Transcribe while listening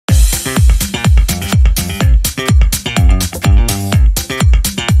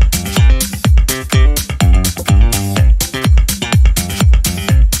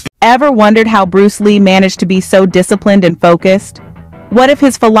Ever wondered how Bruce Lee managed to be so disciplined and focused? What if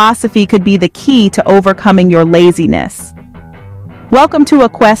his philosophy could be the key to overcoming your laziness? Welcome to a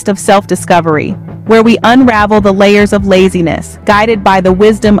quest of self-discovery, where we unravel the layers of laziness, guided by the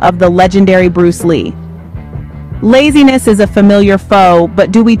wisdom of the legendary Bruce Lee. Laziness is a familiar foe,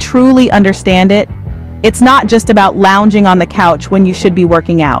 but do we truly understand it? It's not just about lounging on the couch when you should be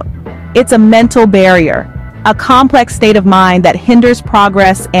working out. It's a mental barrier, a complex state of mind that hinders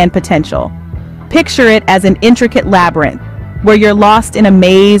progress and potential. Picture it as an intricate labyrinth, where you're lost in a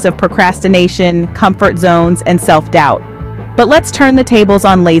maze of procrastination, comfort zones, and self-doubt. But let's turn the tables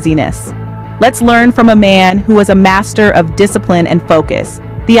on laziness. Let's learn from a man who was a master of discipline and focus,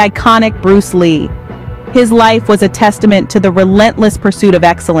 the iconic Bruce Lee. His life was a testament to the relentless pursuit of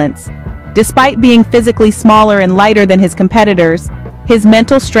excellence. Despite being physically smaller and lighter than his competitors, his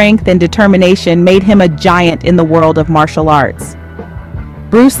mental strength and determination made him a giant in the world of martial arts.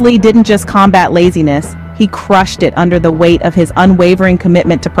 Bruce Lee didn't just combat laziness, he crushed it under the weight of his unwavering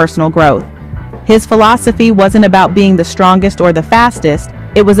commitment to personal growth. His philosophy wasn't about being the strongest or the fastest,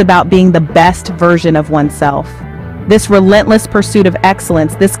 it was about being the best version of oneself. This relentless pursuit of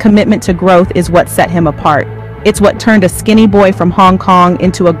excellence, this commitment to growth is what set him apart. It's what turned a skinny boy from Hong Kong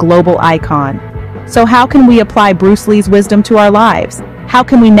into a global icon. So how can we apply Bruce Lee's wisdom to our lives? How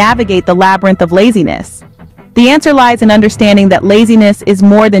can we navigate the labyrinth of laziness? The answer lies in understanding that laziness is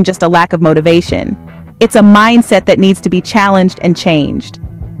more than just a lack of motivation. It's a mindset that needs to be challenged and changed.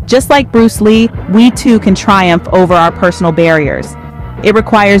 Just like Bruce Lee, we too can triumph over our personal barriers. It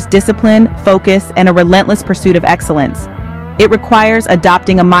requires discipline, focus, and a relentless pursuit of excellence. It requires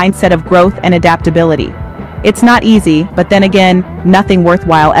adopting a mindset of growth and adaptability. It's not easy, but then again, nothing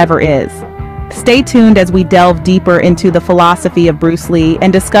worthwhile ever is. Stay tuned as we delve deeper into the philosophy of Bruce Lee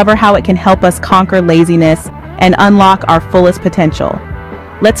and discover how it can help us conquer laziness and unlock our fullest potential.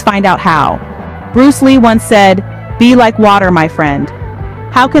 Let's find out how. Bruce Lee once said, "Be like water, my friend."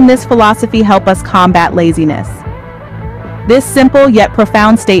 How can this philosophy help us combat laziness? This simple yet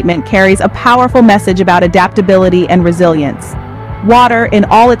profound statement carries a powerful message about adaptability and resilience. Water, in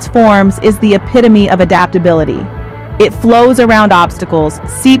all its forms, is the epitome of adaptability. It flows around obstacles,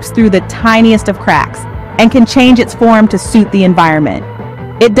 seeps through the tiniest of cracks, and can change its form to suit the environment.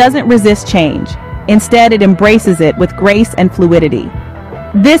 It doesn't resist change. Instead, it embraces it with grace and fluidity.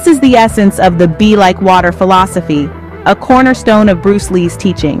 This is the essence of the "be like water" philosophy, a cornerstone of Bruce Lee's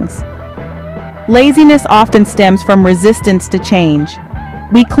teachings. Laziness often stems from resistance to change.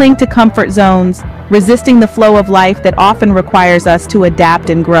 We cling to comfort zones, resisting the flow of life that often requires us to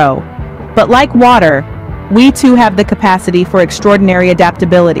adapt and grow. But like water, we too have the capacity for extraordinary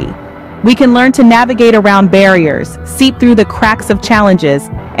adaptability. We can learn to navigate around barriers, seep through the cracks of challenges,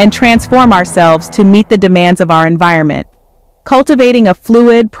 and transform ourselves to meet the demands of our environment. Cultivating a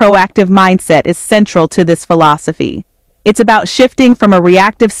fluid, proactive mindset is central to this philosophy. It's about shifting from a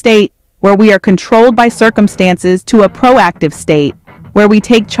reactive state, where we are controlled by circumstances, to a proactive state, where we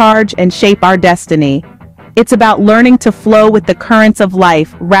take charge and shape our destiny. It's about learning to flow with the currents of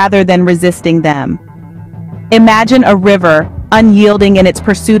life rather than resisting them. Imagine a river, unyielding in its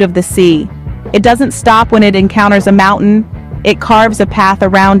pursuit of the sea. It doesn't stop when it encounters a mountain. It carves a path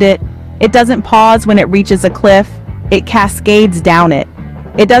around it. It doesn't pause when it reaches a cliff. It cascades down it.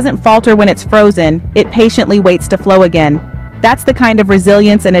 It doesn't falter when it's frozen. It patiently waits to flow again. That's the kind of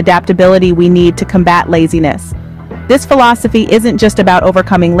resilience and adaptability we need to combat laziness. This philosophy isn't just about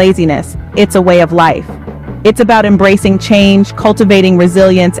overcoming laziness, it's a way of life. It's about embracing change, cultivating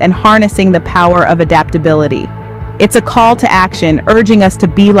resilience, and harnessing the power of adaptability. It's a call to action, urging us to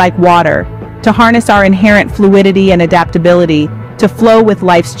be like water, to harness our inherent fluidity and adaptability, to flow with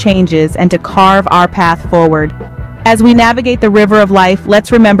life's changes, and to carve our path forward. As we navigate the river of life,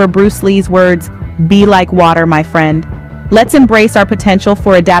 let's remember Bruce Lee's words, "Be like water, my friend." Let's embrace our potential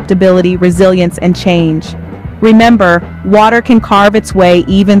for adaptability, resilience, and change. Remember, water can carve its way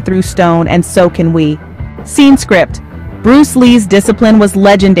even through stone, and so can we. Scene script. Bruce Lee's discipline was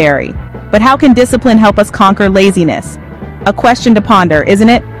legendary. But how can discipline help us conquer laziness? A question to ponder, isn't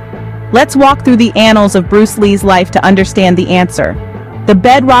it? Let's walk through the annals of Bruce Lee's life to understand the answer. The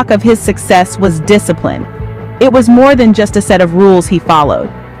bedrock of his success was discipline. It was more than just a set of rules he followed.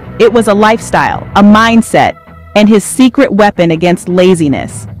 It was a lifestyle, a mindset, and his secret weapon against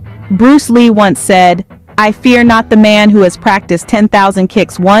laziness. Bruce Lee once said, "I fear not the man who has practiced 10,000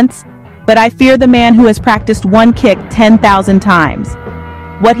 kicks once, but I fear the man who has practiced one kick 10,000 times."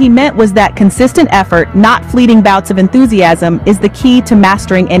 What he meant was that consistent effort, not fleeting bouts of enthusiasm, is the key to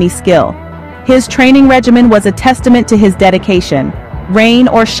mastering any skill. His training regimen was a testament to his dedication. Rain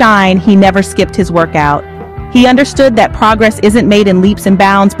or shine, he never skipped his workout. He understood that progress isn't made in leaps and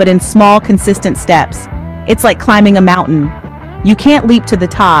bounds but in small, consistent steps. It's like climbing a mountain. You can't leap to the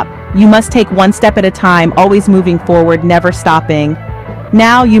top. You must take one step at a time, always moving forward, never stopping.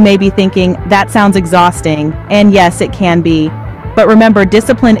 Now you may be thinking, that sounds exhausting, and yes, it can be. But remember,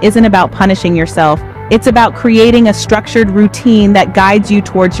 discipline isn't about punishing yourself. It's about creating a structured routine that guides you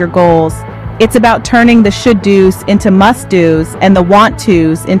towards your goals. It's about turning the should-dos into must-dos and the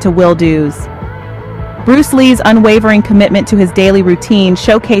want-tos into will-dos. Bruce Lee's unwavering commitment to his daily routine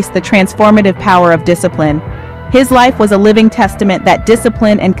showcased the transformative power of discipline. His life was a living testament that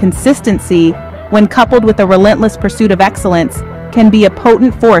discipline and consistency, when coupled with a relentless pursuit of excellence, can be a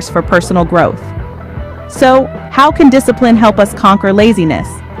potent force for personal growth. So, how can discipline help us conquer laziness?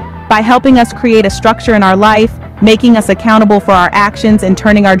 By helping us create a structure in our life, making us accountable for our actions, and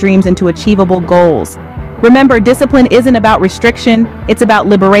turning our dreams into achievable goals. Remember, discipline isn't about restriction, it's about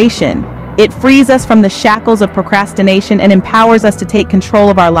liberation. It frees us from the shackles of procrastination and empowers us to take control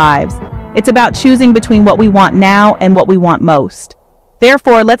of our lives. It's about choosing between what we want now and what we want most.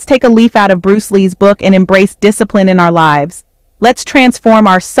 Therefore, let's take a leaf out of Bruce Lee's book and embrace discipline in our lives. Let's transform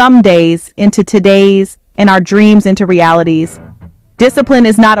our some days into todays and our dreams into realities. Discipline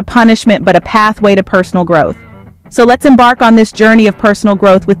is not a punishment but a pathway to personal growth. So let's embark on this journey of personal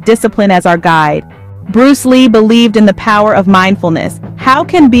growth with discipline as our guide. Bruce Lee believed in the power of mindfulness. How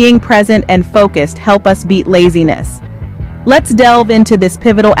can being present and focused help us beat laziness? Let's delve into this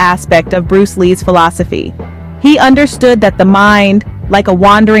pivotal aspect of Bruce Lee's philosophy. He understood that the mind, like a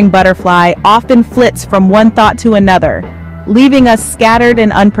wandering butterfly, often flits from one thought to another, leaving us scattered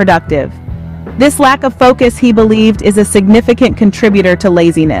and unproductive. This lack of focus, he believed, is a significant contributor to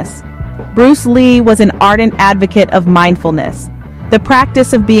laziness. Bruce Lee was an ardent advocate of mindfulness, the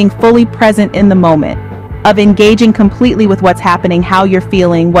practice of being fully present in the moment, of engaging completely with what's happening, how you're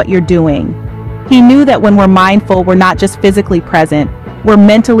feeling, what you're doing. He knew that when we're mindful, we're not just physically present, we're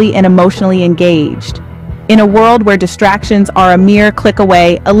mentally and emotionally engaged. In a world where distractions are a mere click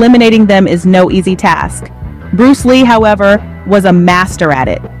away, eliminating them is no easy task. Bruce Lee, however, was a master at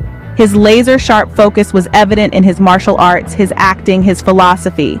it. His laser-sharp focus was evident in his martial arts, his acting, his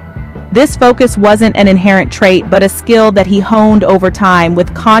philosophy. This focus wasn't an inherent trait, but a skill that he honed over time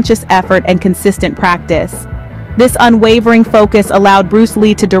with conscious effort and consistent practice. This unwavering focus allowed Bruce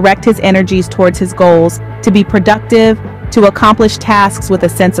Lee to direct his energies towards his goals, to be productive, to accomplish tasks with a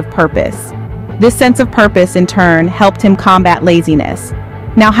sense of purpose. This sense of purpose, in turn, helped him combat laziness.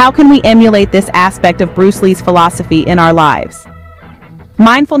 Now, how can we emulate this aspect of Bruce Lee's philosophy in our lives?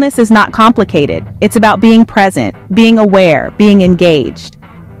 Mindfulness is not complicated. It's about being present, being aware, being engaged.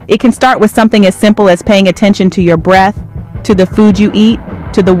 It can start with something as simple as paying attention to your breath, to the food you eat,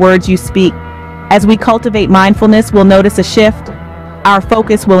 to the words you speak. As we cultivate mindfulness, we'll notice a shift. Our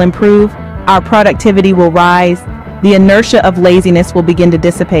focus will improve, our productivity will rise, the inertia of laziness will begin to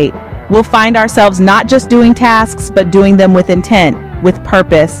dissipate. We'll find ourselves not just doing tasks, but doing them with intent, with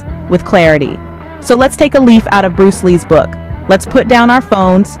purpose, with clarity. So let's take a leaf out of Bruce Lee's book. Let's put down our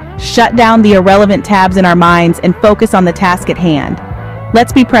phones, shut down the irrelevant tabs in our minds, and focus on the task at hand.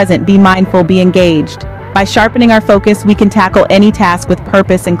 Let's be present, be mindful, be engaged. By sharpening our focus, we can tackle any task with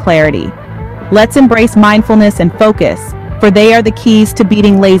purpose and clarity. Let's embrace mindfulness and focus, for they are the keys to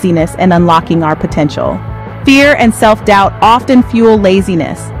beating laziness and unlocking our potential. Fear and self-doubt often fuel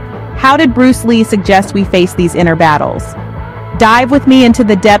laziness. How did Bruce Lee suggest we face these inner battles? Dive with me into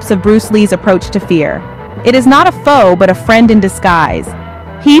the depths of Bruce Lee's approach to fear. It is not a foe, but a friend in disguise.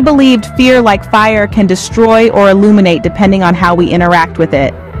 He believed fear, like fire, can destroy or illuminate depending on how we interact with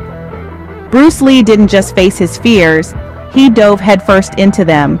it. Bruce Lee didn't just face his fears, he dove headfirst into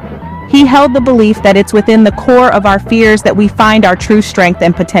them. He held the belief that it's within the core of our fears that we find our true strength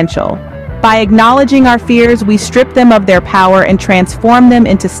and potential. By acknowledging our fears, we strip them of their power and transform them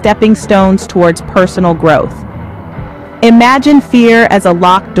into stepping stones towards personal growth. Imagine fear as a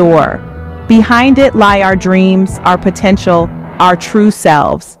locked door. Behind it lie our dreams, our potential, our true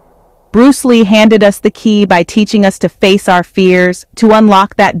selves. Bruce Lee handed us the key by teaching us to face our fears, to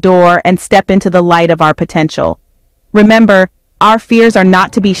unlock that door and step into the light of our potential. Remember, our fears are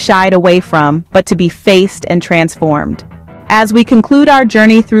not to be shied away from, but to be faced and transformed. As we conclude our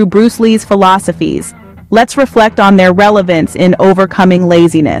journey through Bruce Lee's philosophies, let's reflect on their relevance in overcoming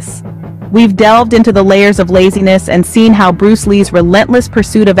laziness. We've delved into the layers of laziness and seen how Bruce Lee's relentless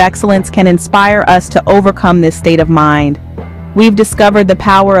pursuit of excellence can inspire us to overcome this state of mind. We've discovered the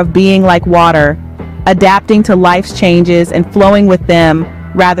power of being like water, adapting to life's changes and flowing with them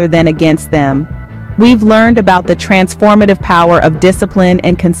rather than against them. We've learned about the transformative power of discipline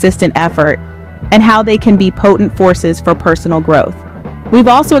and consistent effort, and how they can be potent forces for personal growth. We've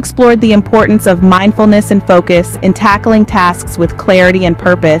also explored the importance of mindfulness and focus in tackling tasks with clarity and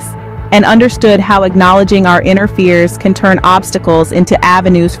purpose, and understood how acknowledging our inner fears can turn obstacles into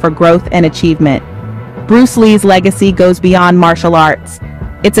avenues for growth and achievement. Bruce Lee's legacy goes beyond martial arts.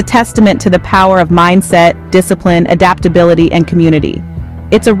 It's a testament to the power of mindset, discipline, adaptability, and community.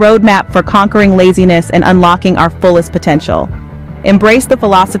 It's a roadmap for conquering laziness and unlocking our fullest potential. Embrace the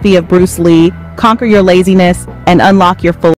philosophy of Bruce Lee, conquer your laziness, and unlock your full